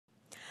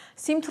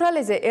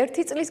სიმთვრალეზე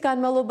 1 წლის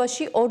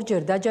განმავლობაში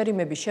ორჯერ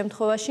დაჯარიმების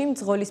შემთხვევაში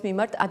მძღოლის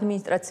მიმართ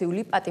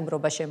ადმინისტრაციული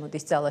პატიმრობა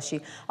შემოდის ძალაში.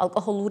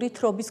 ალკოჰოლური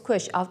თრობის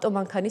ქვეშ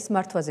ავტომანქანის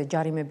მართვაზე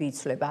ჯარიმები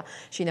იცვლება.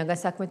 შინაგან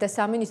საქმეთა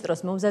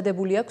სამინისტროს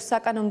მომზადებული აქვს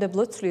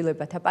საკანონმდებლო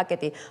ცვლილებათა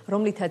პაკეტი,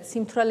 რომლითაც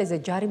სიმთვრალეზე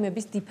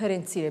ჯარიმების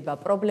დიფერენცირება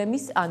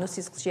პრობლემის, ანუ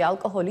სისხლში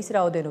ალკოჰოლის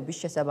რაოდენობის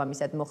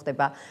შესაბამისად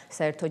მოხდება.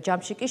 საერთო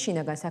ჯამში კი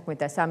შინაგან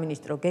საქმეთა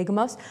სამინისტრო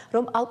გეგმავს,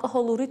 რომ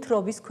ალკოჰოლური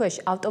თრობის ქვეშ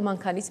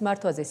ავტომანქანის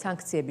მართვაზე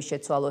სანქციები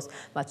შეცვალოს,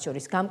 მათ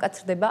შორის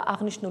გამკაცრდება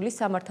აღნიშნული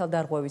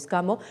სამართალდარღვევის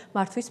გამო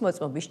მართვის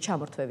მოწმობის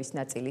ჩამორთვევის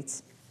ნაწილიც.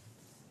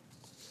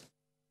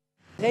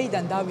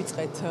 დღეიდან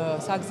დავიწყეთ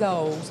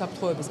საგზაო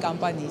უსაფრთხოების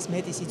კამპანიის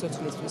მეტი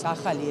სიცოცხლისთვის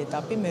ახალი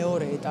ეტაპი,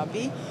 მეორე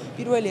ეტაპი.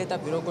 პირველი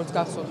ეტაპი, როგორც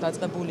გახსოვთ,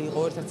 დაწყებული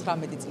იყო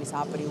 2019 წლის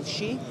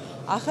აპრილში.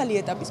 ახალი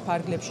ეტაპის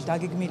ფარგლებში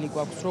დაგეგმილი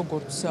გვაქვს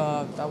როგორც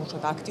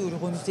დაუშვათ აქტიური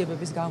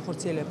ღონისძიებების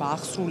განხორციელება,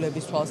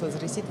 აღსრულების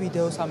თვალსაზრისით,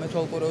 ვიდეო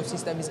სამეთვალყურეო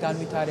სისტემის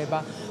განვითარება,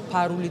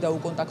 ფარული და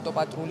უკონტაქტო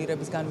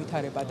პატრულირების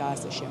განვითარება და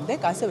ასე შემდეგ.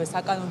 ასევე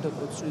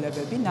საკანონმდებლო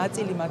ცვლილებები,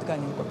 ნაწილი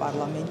მათგანი უკვე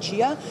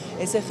პარლამენტშია.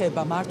 ეს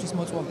ეხება მართვის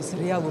მოწმობის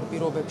რეალურ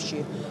პირობებში,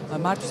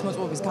 მართვის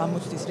მოწმობის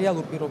გამოცდის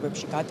რეალურ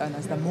პირობებში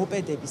გატანას და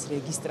მოპედების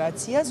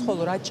რეგისტრაციას,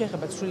 ხოლო რაც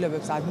შეეხება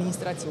ცვლილებებს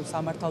ადმინისტრაციულ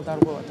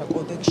სამართალდარღვევათა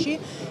კოდექსში,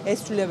 ეს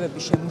ცვლილებები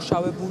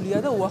შემუშავებულია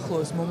და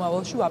უახლოეს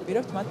მომავალში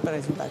ვაპირებთ მათ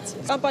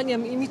პრეზენტაციას. კამპანია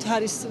იმით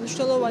არის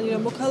მნიშვნელოვანი,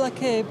 რომ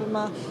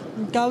მოქალაქეებმა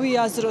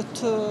გავიაზროთ,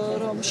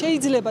 რომ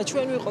შეიძლება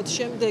ჩვენ ვიყოთ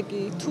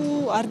შემდეგი, თუ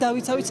არ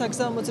დავიცავით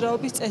საგზაო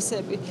მოძრაობის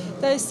წესები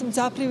და ეს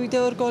მძაფრი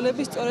ვიდეო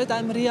რგოლები სწორედ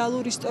ამ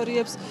რეალურ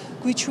ისტორიებს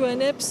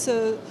გვიჩვენებს,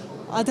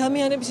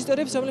 ადამიანების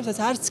ისტორიებს, რომლებსაც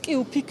არც კი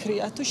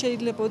უფიქრია, თუ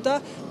შეიძლებოდა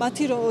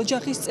მათი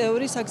ოჯახის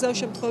წევრი საგზაო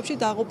შემთხვევებში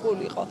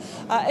დაღუპულიყო.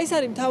 ეს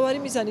არის მთავარი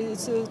მიზანი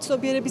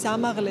ცნობიერების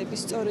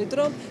ამაღლების, სწორედ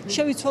რომ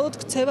შევიცვალოთ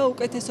ქცევა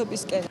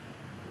უკეთესობისკენ.